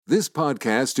This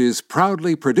podcast is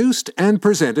proudly produced and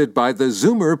presented by the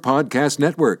Zoomer Podcast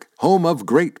Network, home of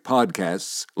great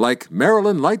podcasts like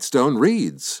Marilyn Lightstone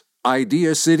Reads,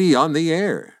 Idea City on the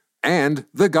Air, and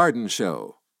The Garden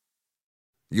Show.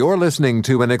 You're listening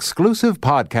to an exclusive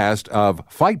podcast of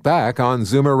Fight Back on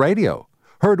Zoomer Radio,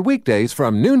 heard weekdays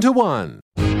from noon to 1.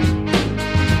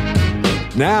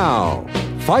 Now,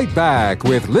 Fight Back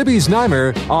with Libby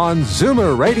Znaimer on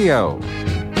Zoomer Radio.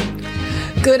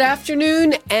 Good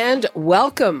afternoon and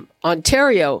welcome.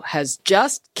 Ontario has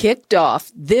just kicked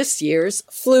off this year's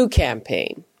flu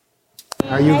campaign.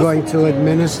 Are you going to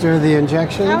administer the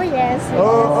injection? Oh, yes.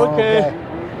 Oh, okay.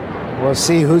 We'll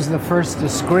see who's the first to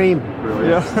scream.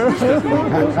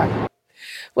 Yeah.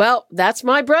 Well, that's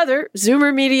my brother,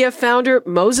 Zoomer Media founder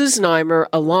Moses Znaimer,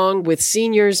 along with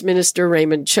Seniors Minister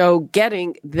Raymond Cho,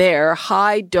 getting their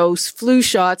high-dose flu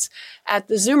shots at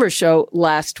the Zoomer Show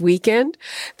last weekend.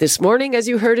 This morning, as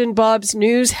you heard in Bob's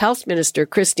News, Health Minister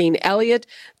Christine Elliott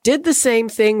did the same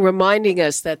thing, reminding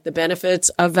us that the benefits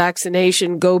of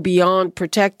vaccination go beyond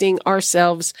protecting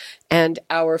ourselves and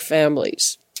our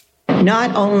families.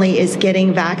 Not only is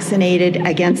getting vaccinated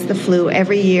against the flu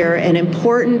every year an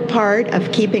important part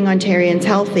of keeping Ontarians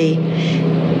healthy,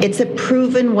 it's a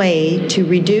proven way to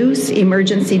reduce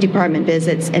emergency department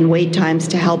visits and wait times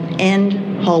to help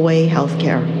end hallway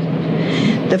healthcare.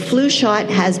 The flu shot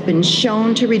has been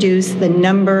shown to reduce the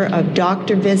number of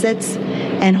doctor visits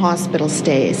and hospital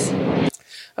stays.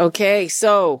 Okay,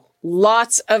 so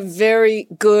lots of very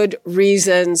good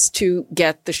reasons to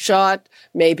get the shot.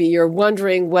 Maybe you're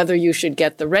wondering whether you should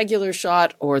get the regular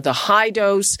shot or the high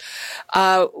dose.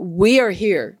 We are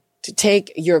here to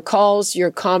take your calls,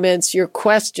 your comments, your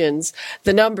questions.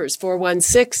 The numbers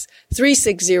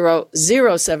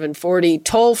 416-360-0740,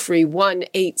 toll free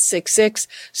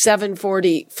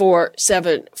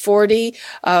 1-866-740-4740.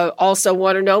 Also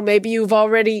want to know, maybe you've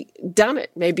already done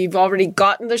it. Maybe you've already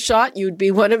gotten the shot. You'd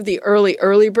be one of the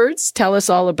early birds. Tell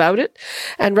us all about it.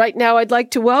 And right now I'd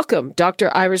like to welcome Dr.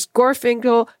 Iris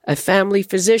Gorfinkel, a family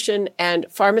physician and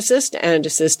pharmacist and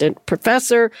assistant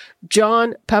professor,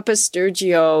 John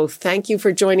Papstergiou. Thank you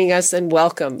for joining us and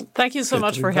welcome. Thank you so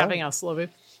much for having us, Libby.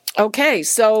 Okay,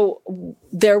 so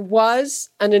there was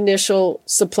an initial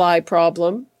supply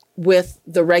problem with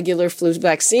the regular flu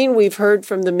vaccine. We've heard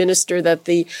from the minister that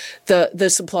the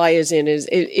supply is in.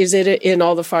 Is it in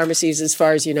all the pharmacies as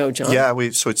far as you know, John? Yeah,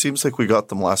 so it seems like we got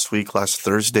them last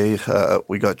Thursday.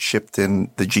 We got shipped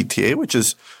in the GTA, which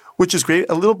is great.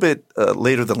 A little bit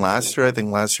later than last year. I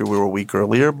think last year we were a week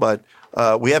earlier, but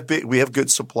we have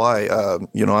good supply.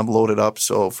 I'm loaded up.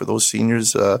 So for those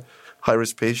seniors,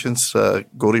 high-risk patients,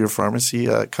 go to your pharmacy,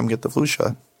 come get the flu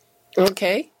shot.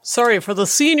 Okay. Sorry, for the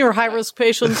senior high-risk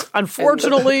patients,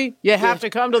 unfortunately, you have to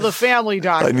come to the family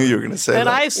doctor. I knew you were going to say that. And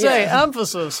I say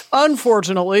emphasis,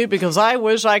 unfortunately, because I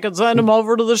wish I could send them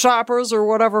over to the Shoppers or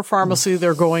whatever pharmacy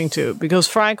they're going to. Because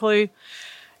frankly,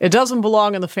 it doesn't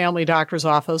belong in the family doctor's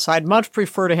office. I'd much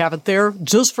prefer to have it there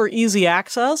just for easy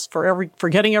access, for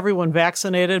getting everyone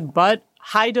vaccinated. But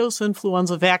high-dose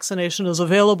influenza vaccination is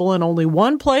available in only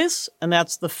one place, and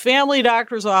that's the family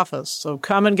doctor's office. So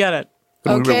come and get it.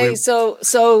 Okay, so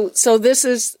this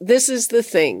is the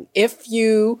thing. If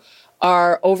you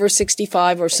are over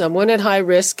 65 or someone at high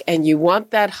risk and you want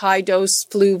that high-dose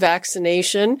flu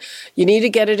vaccination, you need to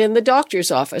get it in the doctor's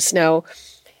office. Now,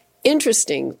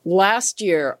 interesting. Last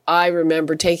year, I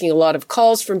remember taking a lot of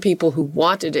calls from people who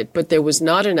wanted it, but there was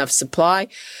not enough supply.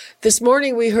 This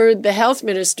morning, we heard the health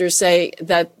minister say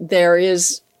that there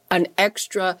is an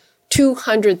extra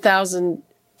 200,000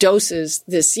 doses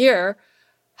this year.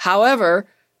 However,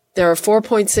 there are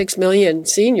 4.6 million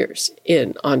seniors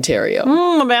in Ontario.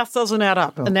 The math doesn't add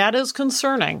up, and that is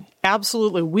concerning.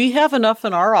 Absolutely. We have enough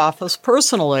in our office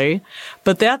personally,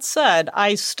 but that said,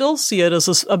 I still see it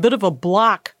as a bit of a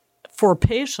block for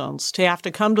patients to have to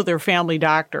come to their family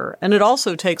doctor. And it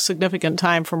also takes significant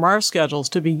time from our schedules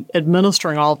to be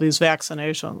administering all of these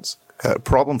vaccinations.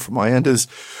 Problem from my end is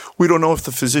we don't know if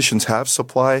the physicians have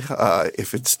supply,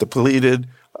 if it's depleted.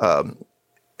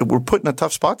 We're put in a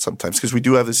tough spot sometimes because we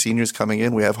do have the seniors coming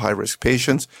in. We have high-risk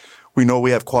patients. We know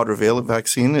we have quadrivalent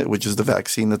vaccine, which is the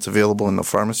vaccine that's available in the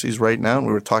pharmacies right now. And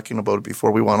we were talking about it before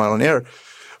we went on air.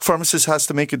 Pharmacist has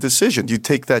to make a decision. Do you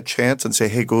take that chance and say,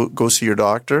 hey, go see your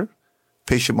doctor?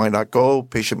 Patient might not go.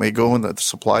 Patient may go and the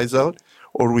supply's out.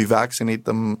 Or do we vaccinate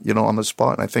them, on the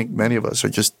spot? And I think many of us are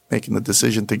just making the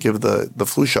decision to give the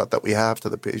flu shot that we have to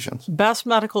the patients. Best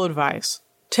medical advice.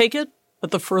 Take it at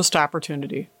the first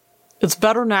opportunity. It's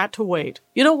better not to wait.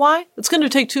 You know why? It's going to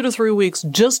take 2 to 3 weeks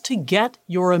just to get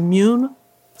your immune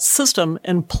system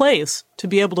in place to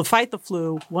be able to fight the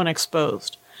flu when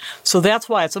exposed. So that's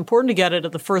why it's important to get it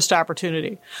at the first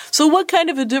opportunity. So what kind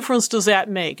of a difference does that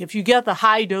make if you get the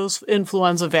high-dose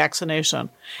influenza vaccination?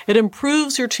 It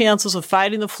improves your chances of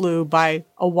fighting the flu by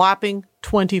a whopping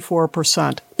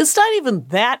 24%. It's not even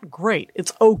that great.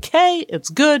 It's okay, it's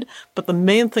good, but the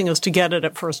main thing is to get it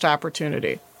at first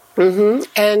opportunity. Mm-hmm.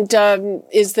 And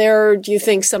is there, do you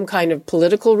think, some kind of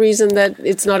political reason that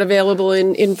it's not available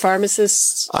in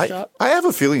pharmacists' shop? I have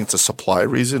a feeling it's a supply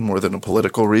reason more than a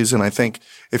political reason. I think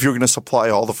if you're going to supply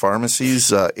all the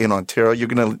pharmacies in Ontario, you're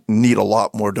going to need a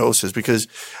lot more doses because,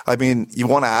 I mean, you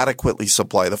want to adequately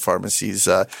supply the pharmacies.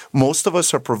 Most of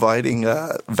us are providing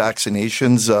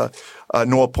vaccinations,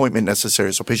 no appointment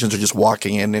necessary. So patients are just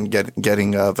walking in and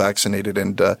getting vaccinated.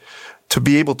 And to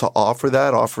be able to offer it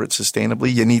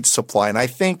sustainably, you need supply. And I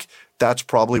think that's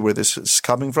probably where this is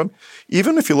coming from.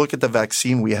 Even if you look at the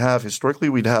vaccine we have, historically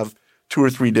we'd have 2 or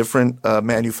 3 different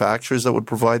manufacturers that would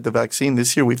provide the vaccine.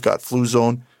 This year we've got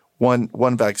FluZone,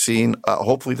 one vaccine.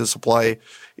 Hopefully the supply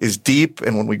is deep,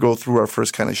 and when we go through our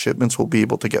first kind of shipments, we'll be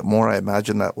able to get more. I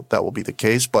imagine that will be the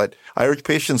case. But I urge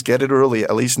patients, get it early.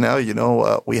 At least now,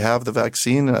 we have the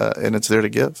vaccine and it's there to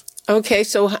give. Okay,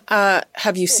 so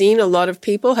have you seen a lot of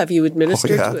people? Have you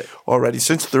administered to it? Already.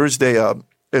 Since Thursday,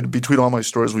 between all my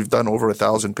stores, we've done over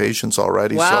 1,000 patients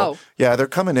already. Wow. So, yeah, they're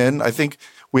coming in. I think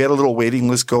we had a little waiting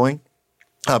list going.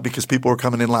 Because people were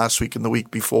coming in last week and the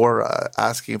week before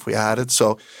asking if we had it.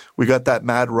 So we got that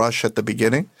mad rush at the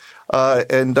beginning.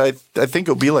 And I think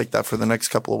it'll be like that for the next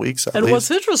couple of weeks. And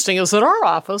what's interesting is that our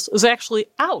office is actually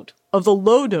out of the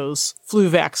low-dose flu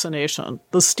vaccination,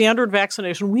 the standard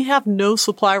vaccination. We have no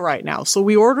supply right now. So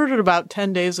we ordered it about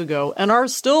 10 days ago and are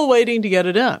still waiting to get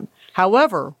it in.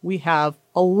 However, we have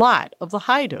a lot of the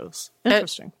high dose.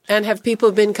 Interesting. And have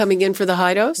people been coming in for the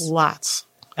high dose? Lots.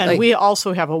 And we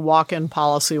also have a walk-in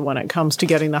policy when it comes to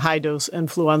getting the high-dose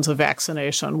influenza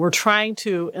vaccination. We're trying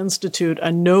to institute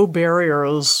a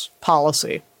no-barriers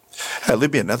policy.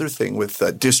 Libby, another thing with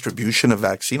distribution of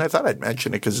vaccine, I thought I'd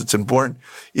mention it because it's important,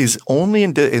 is only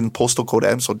in postal code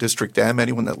M, so District M,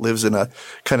 anyone that lives in a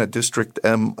kind of District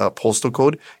M postal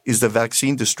code, is the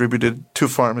vaccine distributed to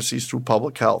pharmacies through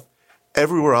public health.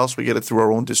 Everywhere else, we get it through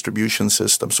our own distribution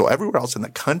system. So everywhere else in the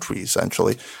country,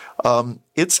 essentially,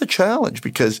 it's a challenge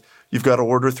because you've got to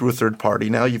order through a third party.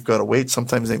 Now you've got to wait.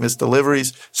 Sometimes they miss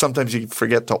deliveries. Sometimes you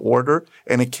forget to order,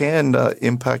 and it can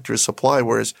impact your supply.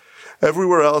 Whereas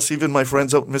everywhere else, even my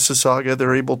friends out in Mississauga,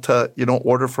 they're able to,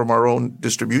 order from our own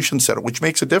distribution center, which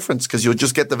makes a difference because you'll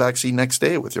just get the vaccine next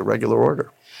day with your regular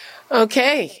order.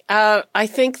 Okay. I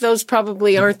think those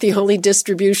probably aren't the only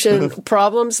distribution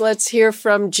problems. Let's hear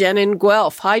from Jen in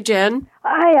Guelph. Hi, Jen.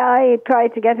 I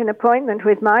tried to get an appointment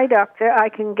with my doctor. I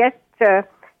can get the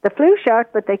flu shot,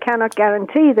 but they cannot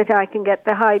guarantee that I can get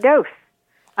the high dose.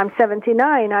 I'm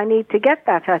 79. I need to get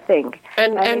that, I think.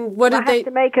 And what did I have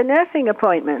to make a nursing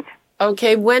appointment.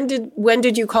 Okay. When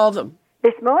did you call them?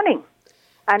 This morning.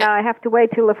 And I have to wait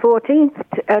till the 14th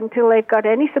until they've got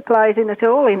any supplies in at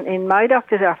all in my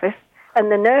doctor's office, and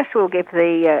the nurse will give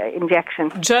the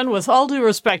injection. Jen, with all due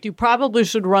respect, you probably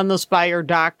should run this by your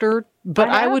doctor, but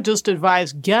I would just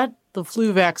advise get the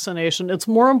flu vaccination. It's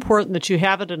more important that you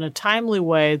have it in a timely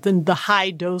way than the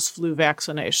high-dose flu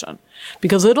vaccination,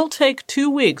 because it'll take 2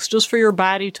 weeks just for your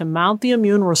body to mount the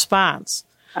immune response.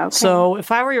 Okay. So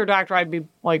if I were your doctor, I'd be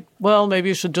like, well, maybe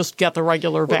you should just get the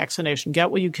regular vaccination.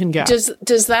 Get what you can get.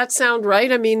 Does that sound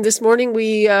right? I mean, this morning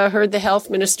we heard the health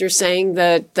minister saying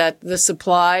that the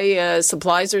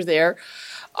supplies are there.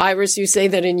 Iris, you say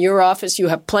that in your office you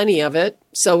have plenty of it.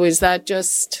 So is that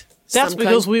just... That's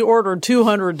because we ordered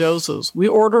 200 doses. We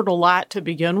ordered a lot to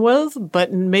begin with,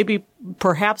 but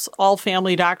perhaps all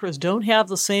family doctors don't have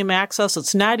the same access.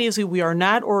 It's not easy. We are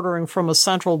not ordering from a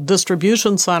central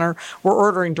distribution center. We're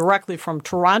ordering directly from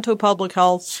Toronto Public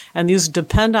Health, and these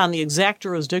depend on the exact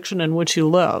jurisdiction in which you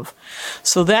live.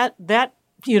 So that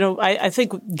I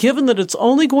think given that it's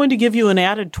only going to give you an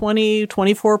added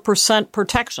 24%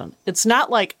 protection, it's not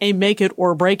like a make it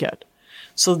or break it.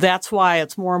 So that's why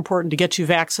it's more important to get you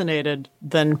vaccinated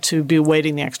than to be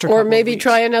waiting the extra couple of weeks. Or maybe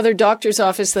try another doctor's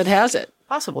office that has it.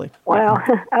 Possibly. Well,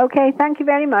 okay. Thank you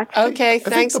very much. Okay.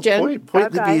 Thanks, Jen. The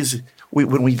point Libby, is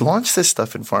when we launched this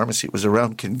stuff in pharmacy, it was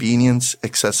around convenience,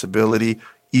 accessibility,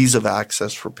 ease of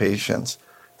access for patients.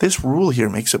 This rule here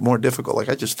makes it more difficult. Like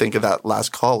I just think of that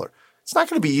last caller. It's not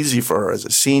going to be easy for her as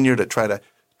a senior to try to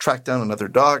track down another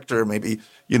doctor, maybe,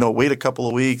 wait a couple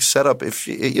of weeks, set up if,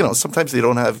 sometimes they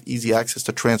don't have easy access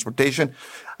to transportation.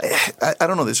 I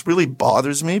don't know. This really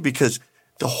bothers me because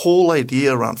the whole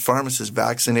idea around pharmacists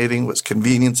vaccinating was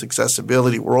convenience,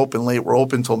 accessibility. We're open late. We're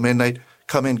open till midnight.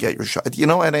 come in, get your shot. You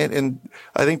know, and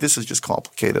I think this is just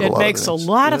complicated. It makes a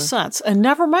lot of sense. And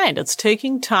never mind, it's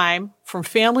taking time from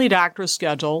family doctor's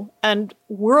schedule, and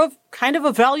we're kind of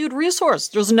a valued resource.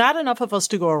 There's not enough of us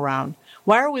to go around.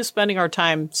 Why are we spending our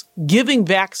time giving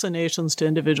vaccinations to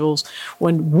individuals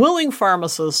when willing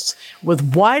pharmacists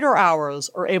with wider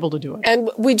hours are able to do it? And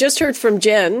we just heard from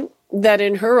Jen that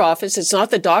in her office, it's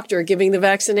not the doctor giving the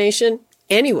vaccination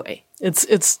anyway.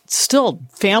 It's still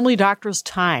family doctor's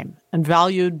time and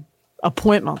valued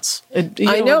appointments.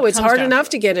 I know it's hard enough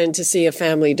to get in to see a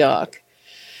family doc.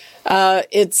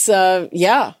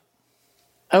 Yeah.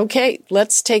 Okay,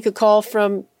 let's take a call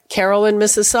from Carol in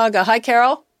Mississauga. Hi,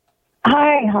 Carol.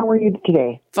 Hi, how are you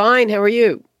today? Fine, how are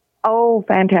you? Oh,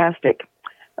 fantastic.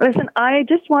 Listen, I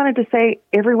just wanted to say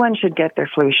everyone should get their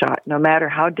flu shot, no matter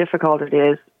how difficult it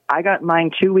is. I got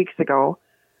mine 2 weeks ago.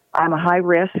 I'm a high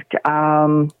risk.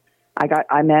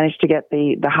 I managed to get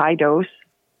the high dose,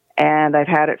 and I've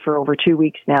had it for over 2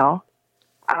 weeks now.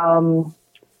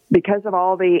 Because of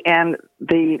and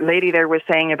the lady there was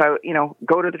saying about,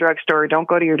 go to the drugstore, don't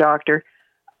go to your doctor.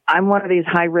 I'm one of these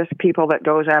high-risk people that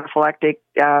goes anaphylactic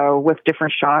with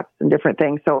different shots and different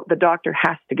things. So the doctor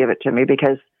has to give it to me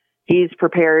because he's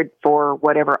prepared for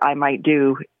whatever I might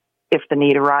do if the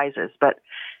need arises. But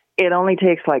it only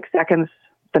takes like seconds.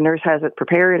 The nurse has it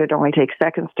prepared. It only takes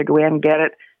seconds to go in, get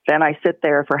it. Then I sit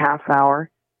there for half an hour,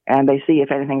 and they see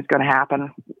if anything's going to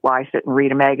happen while I sit and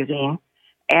read a magazine.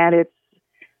 And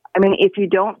if you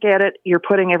don't get it, you're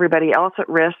putting everybody else at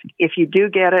risk. If you do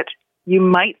get it, you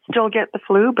might still get the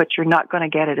flu, but you're not going to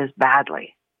get it as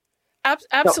badly.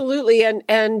 Absolutely.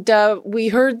 And we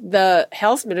heard the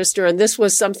health minister, and this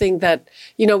was something that,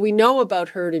 we know about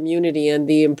herd immunity and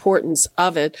the importance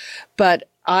of it, but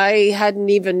I hadn't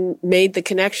even made the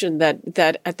connection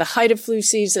that at the height of flu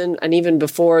season and even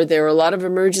before, there are a lot of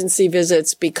emergency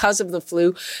visits because of the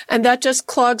flu, and that just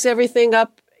clogs everything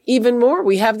up even more.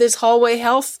 We have this hallway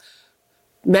health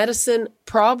medicine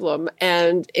problem,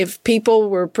 and if people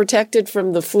were protected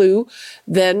from the flu,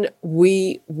 then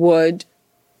we would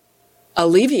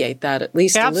alleviate that at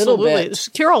least a little bit.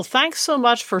 Carol, thanks so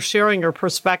much for sharing your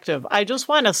perspective. I just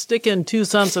want to stick in 2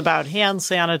 cents about hand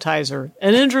sanitizer.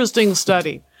 An interesting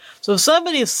study. So if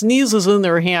somebody sneezes in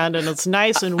their hand and it's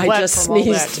nice and wet from all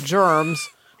that germs,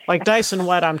 like nice and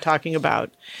wet I'm talking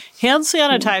about, hand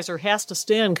sanitizer has to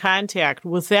stay in contact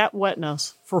with that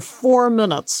wetness for 4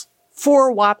 minutes.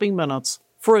 4 whopping minutes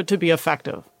for it to be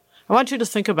effective. I want you to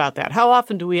think about that. How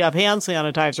often do we have hand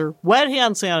sanitizer, wet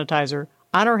hand sanitizer,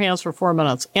 on our hands for 4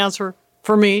 minutes? Answer,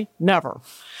 for me, never.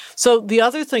 So the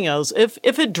other thing is, if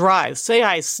it dries, say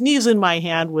I sneeze in my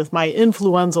hand with my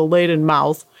influenza-laden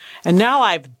mouth, and now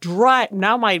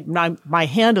my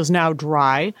hand is now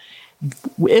dry.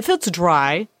 If it's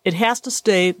dry, the hand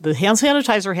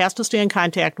sanitizer has to stay in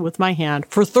contact with my hand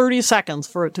for 30 seconds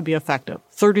for it to be effective.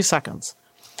 30 seconds.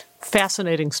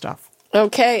 Fascinating stuff.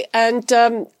 Okay. And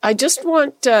I just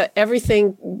want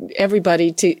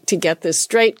everybody to get this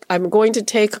straight. I'm going to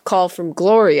take a call from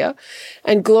Gloria.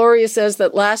 And Gloria says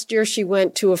that last year she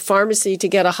went to a pharmacy to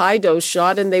get a high-dose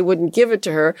shot and they wouldn't give it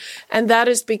to her. And that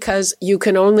is because you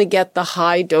can only get the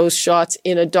high-dose shots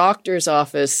in a doctor's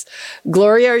office.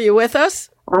 Gloria, are you with us?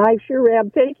 I sure am.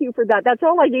 Thank you for that. That's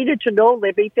all I needed to know,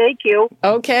 Libby. Thank you.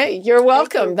 Okay, you're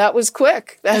welcome. That was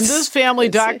quick. And this family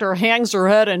doctor hangs her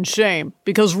head in shame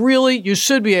because really you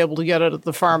should be able to get it at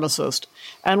the pharmacist.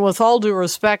 And with all due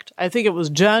respect, I think it was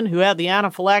Jen who had the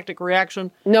anaphylactic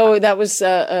reaction. No, that was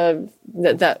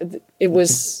it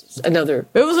was another.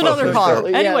 It was another caller.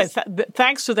 Yes. Anyway,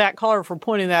 thanks to that caller for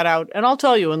pointing that out. And I'll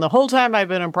tell you, in the whole time I've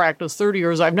been in practice, 30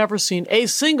 years, I've never seen a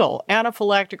single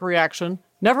anaphylactic reaction,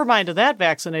 never mind to that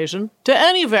vaccination, to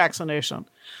any vaccination.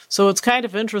 So it's kind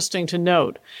of interesting to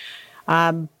note.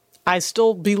 I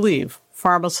still believe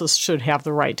pharmacists should have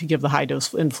the right to give the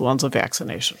high-dose influenza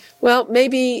vaccination. Well,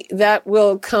 maybe that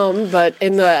will come, but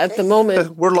at the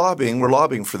moment... We're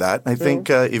lobbying for that. I think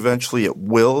eventually it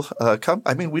will come.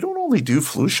 I mean, we don't only do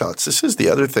flu shots. This is the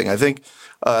other thing. I think,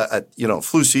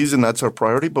 flu season, that's our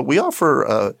priority, but we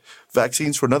offer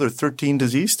vaccines for another 13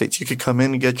 disease states. You could come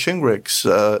in and get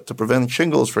Shingrix to prevent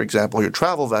shingles, for example, your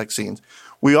travel vaccines.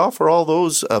 We offer all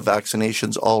those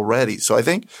vaccinations already. So I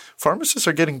think pharmacists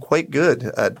are getting quite good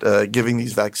at giving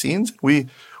these vaccines. We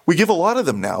give a lot of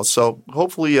them now. So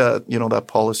hopefully, that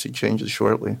policy changes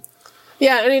shortly.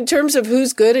 Yeah. And in terms of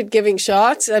who's good at giving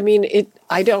shots, I mean,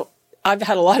 I've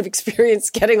had a lot of experience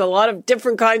getting a lot of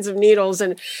different kinds of needles,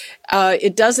 and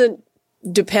it doesn't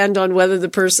depend on whether the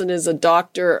person is a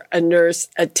doctor, a nurse,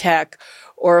 a tech,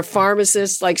 or a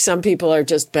pharmacist. Like, some people are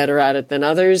just better at it than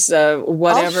others.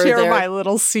 Whatever. I'll share my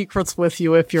little secrets with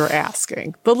you if you're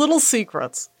asking. The little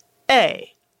secrets.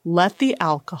 A, let the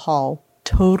alcohol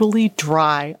totally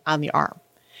dry on the arm.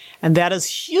 And that is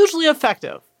hugely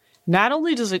effective. Not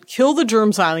only does it kill the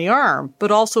germs on the arm,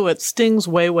 but also it stings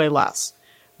way, way less.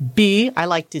 B, I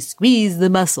like to squeeze the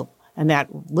muscle, and that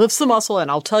lifts the muscle, and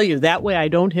I'll tell you, that way I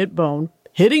don't hit bone.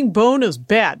 Hitting bone is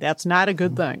bad. That's not a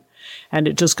good thing. And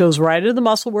it just goes right into the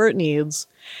muscle where it needs.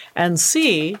 And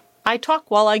C, I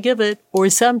talk while I give it, or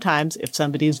sometimes, if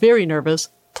somebody is very nervous,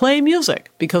 play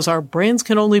music, because our brains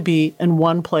can only be in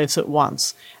one place at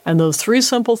once. And those three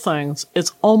simple things,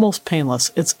 it's almost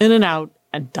painless. It's in and out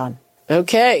and done.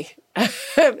 Okay.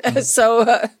 So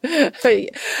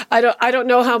I don't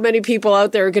know how many people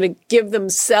out there are going to give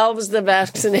themselves the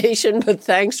vaccination, but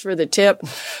thanks for the tip.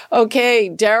 Okay,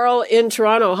 Daryl in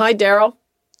Toronto. Hi, Daryl.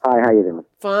 Hi, how you doing?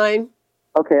 Fine.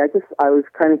 Okay, I was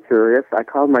kind of curious. I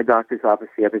called my doctor's office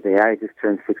the other day. I just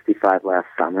turned 65 last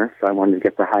summer, so I wanted to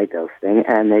get the high dose thing,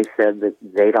 and they said that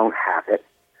they don't have it.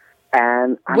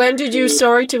 And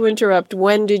sorry to interrupt,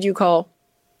 when did you call?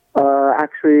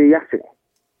 Actually, yesterday.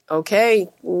 Okay.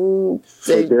 So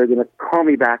they're going to call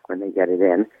me back when they get it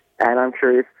in. And I'm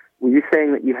curious, were you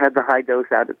saying that you had the high dose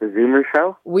out at the Zoomer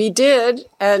show? We did.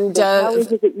 And how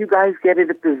is it that you guys get it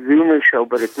at the Zoomer show,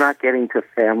 but it's not getting to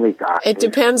family doctors? It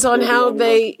depends on how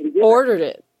they ordered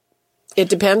it. It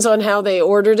depends on how they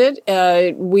ordered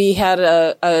it. We had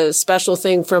a special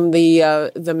thing from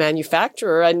the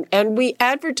manufacturer, and we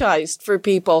advertised for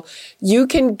people. You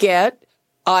can get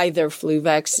either flu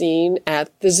vaccine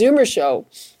at the Zoomer show.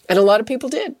 And a lot of people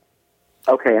did.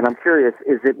 Okay, and I'm curious,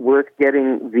 is it worth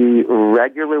getting the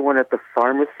regular one at the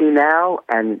pharmacy now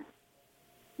and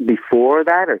before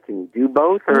that, or can you do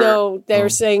both? Or? No, they're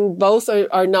saying both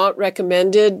are not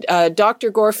recommended.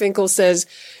 Dr. Gorfinkel says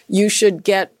you should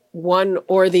get one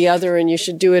or the other, and you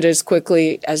should do it as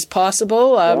quickly as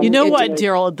possible. You know what,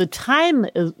 Daryl?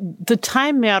 The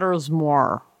time matters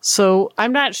more. So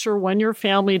I'm not sure when your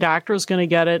family doctor is going to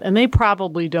get it, and they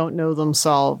probably don't know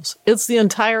themselves. It's the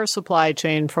entire supply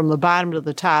chain from the bottom to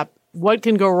the top. What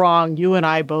can go wrong? You and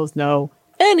I both know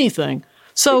anything.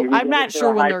 So I'm not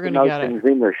sure when they're going to get it.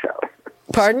 Zoomer show.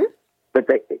 Pardon? But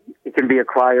it can be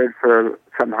acquired for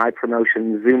some high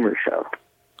promotion Zoomer show.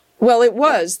 Well, it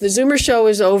was. The Zoomer show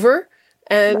is over.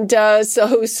 And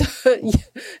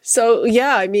so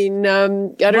yeah, I mean, I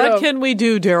don't know. What can we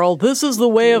do, Daryl? This is the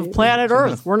way of planet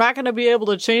Earth. We're not going to be able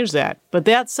to change that. But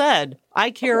that said,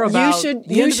 I care about the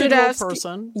individual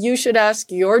person. You should ask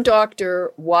your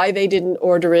doctor why they didn't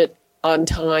order it on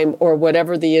time or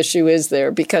whatever the issue is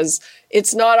there, because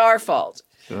it's not our fault.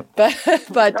 Yeah. But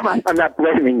no, I'm not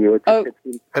blaming you. Now,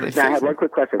 I have one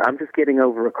quick question. I'm just getting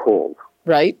over a cold.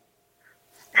 Right.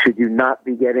 Should you not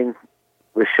be getting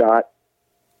the shot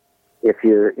if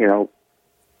you're,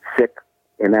 sick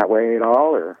in that way at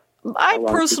all? Or I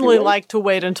personally like to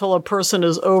wait until a person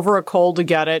is over a cold to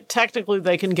get it. Technically,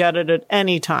 they can get it at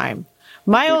any time.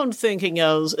 My own thinking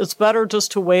is it's better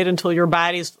just to wait until your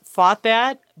body's fought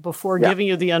that before giving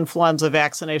you the influenza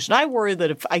vaccination. I worry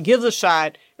that if I give the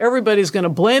shot, everybody's going to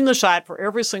blame the shot for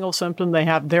every single symptom they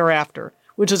have thereafter,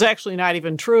 which is actually not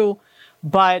even true.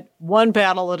 But one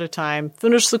battle at a time,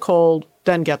 finish the cold,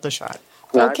 then get the shot.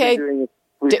 Well, okay. I've been doing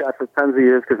flu shots for tons of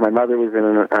years because my mother was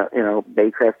in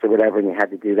Baycrest or whatever, and you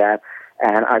had to do that.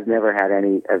 And I've never had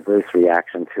any adverse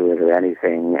reaction to it or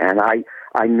anything. And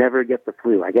I never get the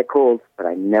flu. I get colds, but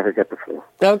I never get the flu.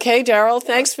 Okay, Daryl,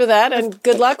 thanks for that, and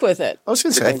good luck with it. I was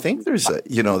going to say, I think there's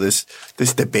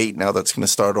this debate now that's going to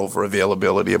start over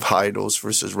availability of high dose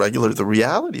versus regular. The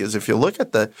reality is, if you look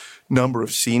at the number of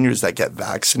seniors that get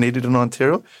vaccinated in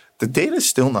Ontario, the data is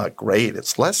still not great.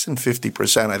 It's less than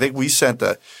 50%. I think we set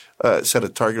a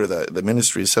target, or the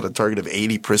ministry set a target of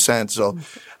 80%. So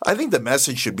I think the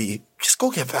message should be just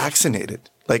go get vaccinated.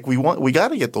 Like we got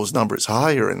to get those numbers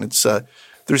higher, and it's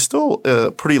they're still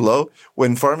pretty low.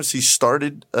 When pharmacies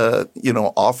started,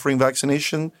 offering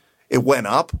vaccination, it went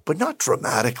up, but not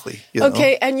dramatically.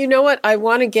 Okay, and you know what? I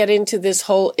want to get into this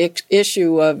whole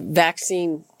issue of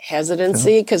vaccine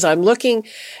hesitancy because I'm looking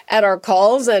at our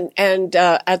calls, and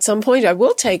at some point I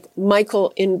will take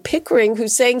Michael in Pickering,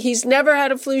 who's saying he's never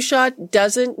had a flu shot,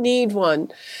 doesn't need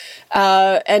one.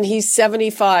 And he's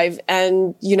 75,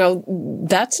 and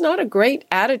that's not a great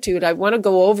attitude. I want to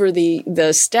go over the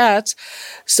stats.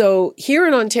 So here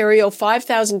in Ontario,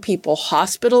 5,000 people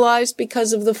hospitalized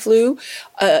because of the flu.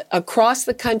 Across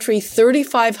the country,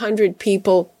 3,500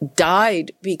 people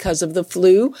died because of the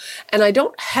flu. And I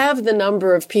don't have the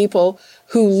number of people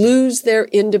who lose their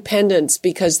independence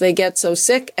because they get so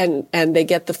sick and they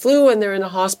get the flu and they're in a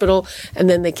hospital and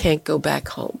then they can't go back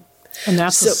home. And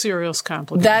that's a serious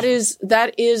complication.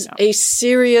 That is a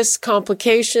serious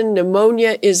complication.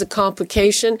 Pneumonia is a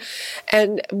complication.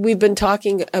 And we've been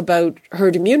talking about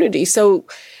herd immunity. So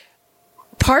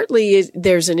partly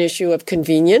there's an issue of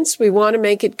convenience. We want to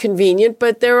make it convenient,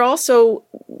 but there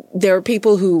are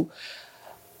people who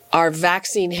are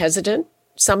vaccine hesitant.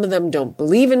 Some of them don't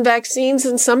believe in vaccines,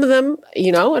 and some of them,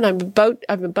 and I'm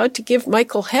about to give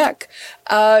Michael heck.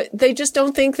 They just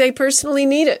don't think they personally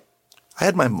need it. I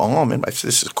had my mom this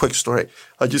is a quick story.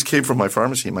 I just came from my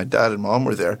pharmacy. My dad and mom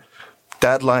were there.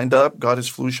 Dad lined up, got his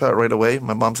flu shot right away.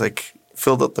 My mom's like,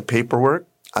 filled out the paperwork.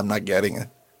 I'm not getting it.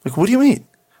 Like, what do you mean?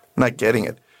 I'm not getting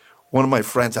it. One of my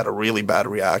friends had a really bad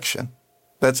reaction.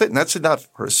 That's it. And that's enough.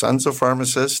 Her son's a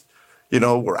pharmacist.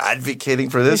 We're advocating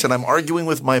for this, and I'm arguing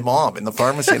with my mom in the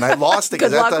pharmacy, and I lost it.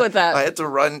 Good luck with that. I had to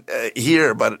run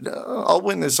here, but I'll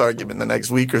win this argument the next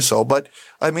week or so. But,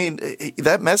 I mean,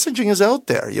 that messaging is out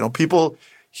there. People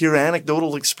hear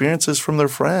anecdotal experiences from their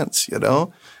friends,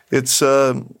 It's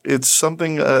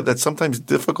something that's sometimes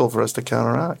difficult for us to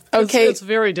counteract. Okay. It's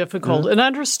very difficult. And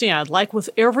understand, like with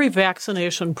every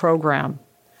vaccination program,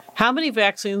 how many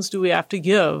vaccines do we have to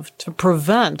give to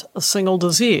prevent a single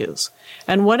disease?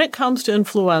 And when it comes to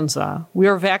influenza, we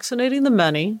are vaccinating the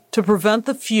many to prevent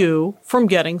the few from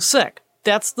getting sick.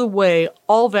 That's the way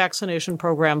all vaccination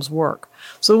programs work.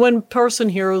 So when a person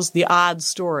hears the odd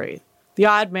story, the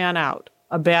odd man out,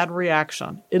 a bad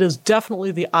reaction, it is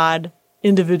definitely the odd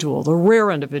individual, the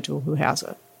rare individual who has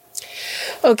it.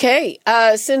 Okay.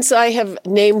 Since I have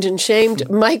named and shamed,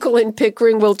 Michael in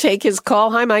Pickering will take his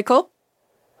call. Hi, Michael.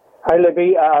 Hi,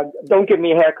 Libby. Don't give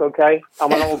me heck, okay?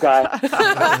 I'm an old guy.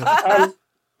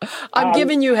 I'm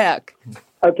giving you heck.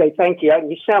 Okay, thank you.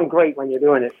 You sound great when you're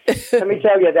doing it. Let me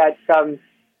tell you that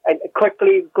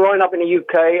quickly, growing up in the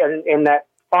UK and in that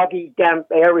foggy, damp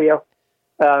area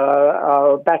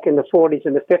back in the 40s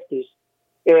and the 50s,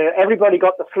 everybody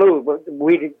got the flu, but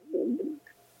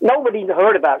nobody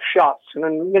heard about shots.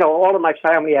 And, all of my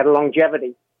family had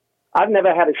longevity. I've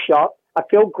never had a shot. I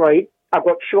feel great. I've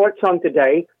got shorts on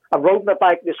today. I rode my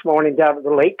bike this morning down to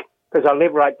the lake because I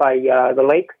live right by the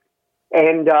lake.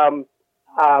 And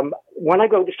when I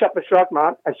go to Shepherd's Rock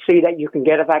Mount, I see that you can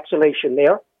get a vaccination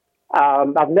there.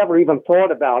 I've never even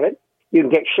thought about it. You can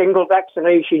get shingle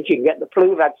vaccinations. You can get the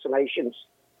flu vaccinations.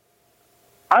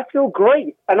 I feel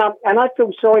great. And I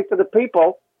feel sorry for the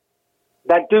people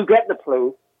that do get the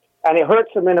flu, and it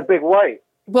hurts them in a big way.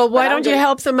 Well, why don't you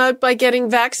help them out by getting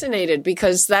vaccinated?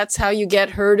 Because that's how you get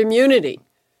herd immunity.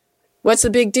 What's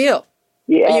the big deal?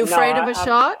 Yeah, are you afraid of a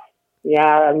shot?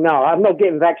 Yeah, no, I'm not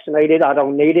getting vaccinated. I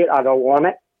don't need it. I don't want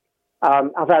it.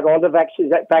 I've had all the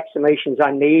vaccinations I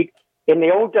need. In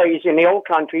the old days, in the old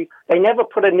country, they never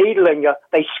put a needle in you.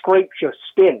 They scraped your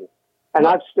skin. And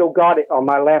I've still got it on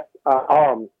my left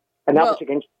arm. And that was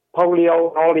against polio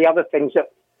and all the other things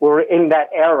that were in that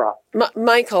era.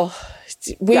 Michael,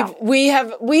 we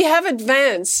have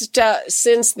advanced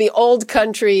since the old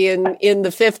country in the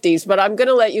 50s, but I'm going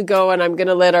to let you go, and I'm going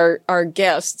to let our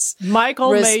guests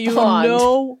Michael, respond. May you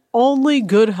know only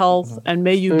good health, and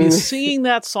may you be singing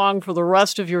that song for the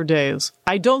rest of your days.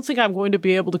 I don't think I'm going to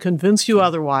be able to convince you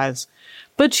otherwise.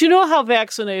 But you know how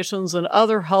vaccinations and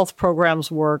other health programs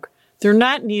work. They're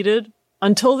not needed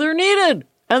until they're needed.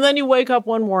 And then you wake up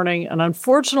one morning, and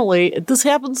unfortunately, this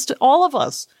happens to all of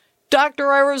us,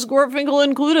 Dr. Iris Gorfinkel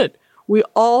included. We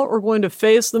all are going to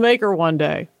face the maker one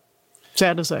day.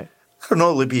 Sad to say. I don't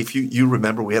know, Libby, if you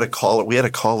remember, we had a caller it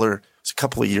was a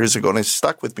couple of years ago, and it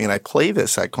stuck with me, and I play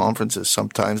this at conferences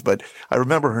sometimes, but I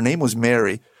remember her name was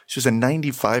Mary. She was a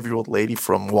 95-year-old lady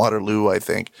from Waterloo, I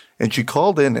think, and she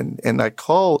called in, and that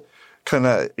call kind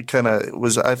of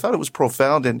was, I thought it was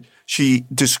profound, and she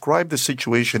described the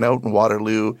situation out in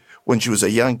Waterloo when she was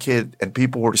a young kid, and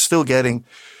people were still getting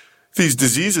these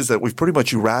diseases that we've pretty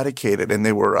much eradicated, and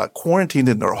they were quarantined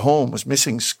in their homes,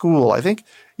 missing school. I think,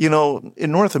 in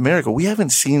North America, we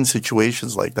haven't seen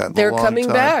situations like that in a long time. They're coming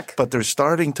back. But they're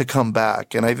starting to come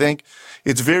back. And I think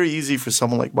it's very easy for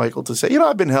someone like Michael to say,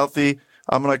 I've been healthy.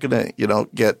 I'm not going to,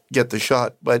 get the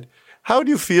shot. But how do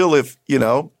you feel if,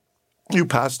 you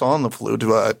passed on the flu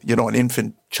to an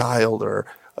infant child or,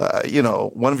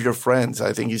 one of your friends?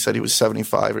 I think you said he was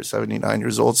 75 or 79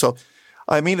 years old. So,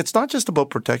 I mean, it's not just about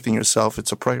protecting yourself.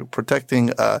 It's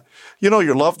protecting,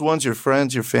 your loved ones, your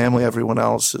friends, your family, everyone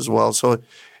else as well. So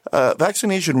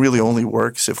vaccination really only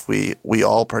works if we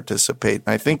all participate.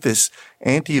 And I think this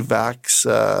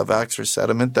anti-vaxxer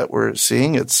sentiment that we're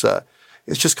seeing, it's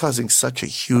just causing such a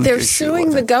huge They're issue. suing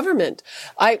the government.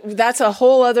 That's a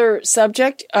whole other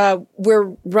subject.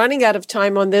 We're running out of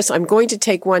time on this. I'm going to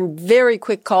take one very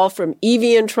quick call from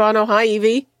Evie in Toronto. Hi,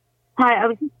 Evie. Hi, I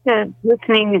was just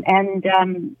listening and,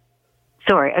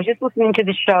 I was just listening to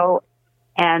the show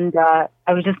and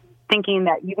I was just thinking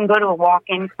that you can go to a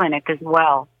walk-in clinic as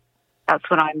well. That's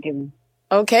what I'm doing.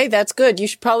 Okay, that's good. You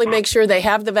should probably make sure they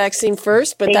have the vaccine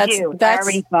first, but that's I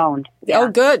already phoned. Yeah. Oh,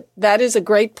 good. That is a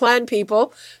great plan,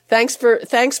 people. Thanks for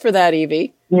that,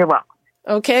 Evie. You're welcome.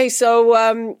 Okay,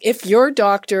 so if your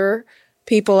doctor,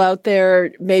 people out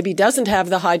there, maybe doesn't have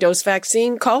the high-dose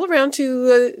vaccine, call around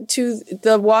to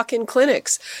the walk-in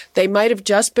clinics. They might have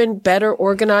just been better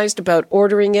organized about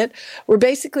ordering it. We're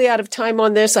basically out of time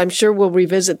on this. I'm sure we'll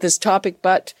revisit this topic,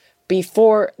 but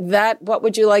before that, what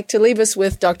would you like to leave us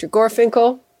with, Dr.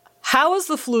 Gorfinkel? How is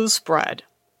the flu spread?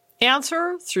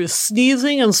 Answer, through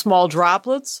sneezing in small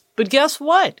droplets. But guess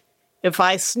what? If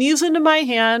I sneeze into my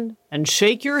hand and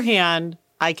shake your hand,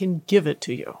 I can give it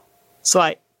to you.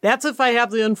 That's if I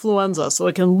have the influenza. So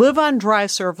it can live on dry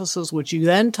surfaces, which you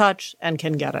then touch and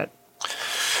can get it.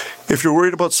 If you're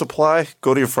worried about supply,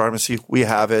 go to your pharmacy. We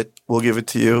have it. We'll give it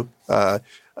to you.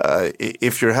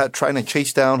 If you're trying to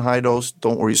chase down high dose,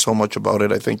 don't worry so much about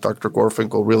it. I think Dr.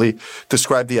 Gorfinkel really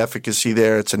described the efficacy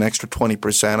there. It's an extra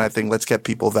 20%. I think let's get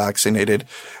people vaccinated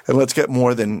and let's get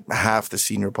more than half the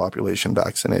senior population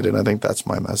vaccinated. I think that's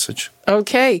my message.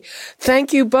 Okay.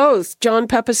 Thank you both. John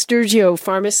Papstergiou,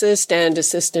 pharmacist and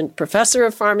assistant professor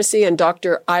of pharmacy, and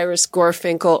Dr. Iris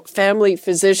Gorfinkel, family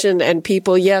physician, and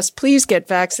people. Yes, please get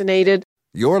vaccinated.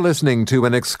 You're listening to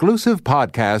an exclusive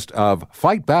podcast of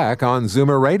Fight Back on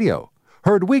Zoomer Radio.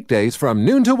 Heard weekdays from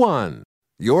noon to 1.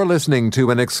 You're listening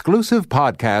to an exclusive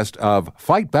podcast of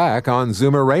Fight Back on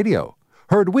Zoomer Radio.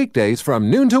 Heard weekdays from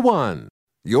noon to 1.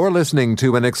 You're listening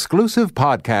to an exclusive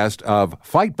podcast of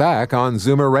Fight Back on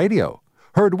Zoomer Radio.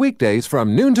 Heard weekdays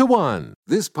from noon to 1.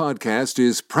 This podcast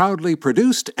is proudly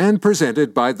produced and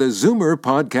presented by the Zoomer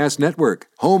Podcast Network,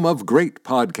 home of great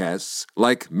podcasts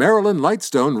like Marilyn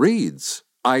Lightstone Reads,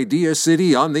 Idea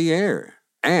City on the Air,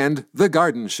 and The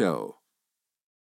Garden Show.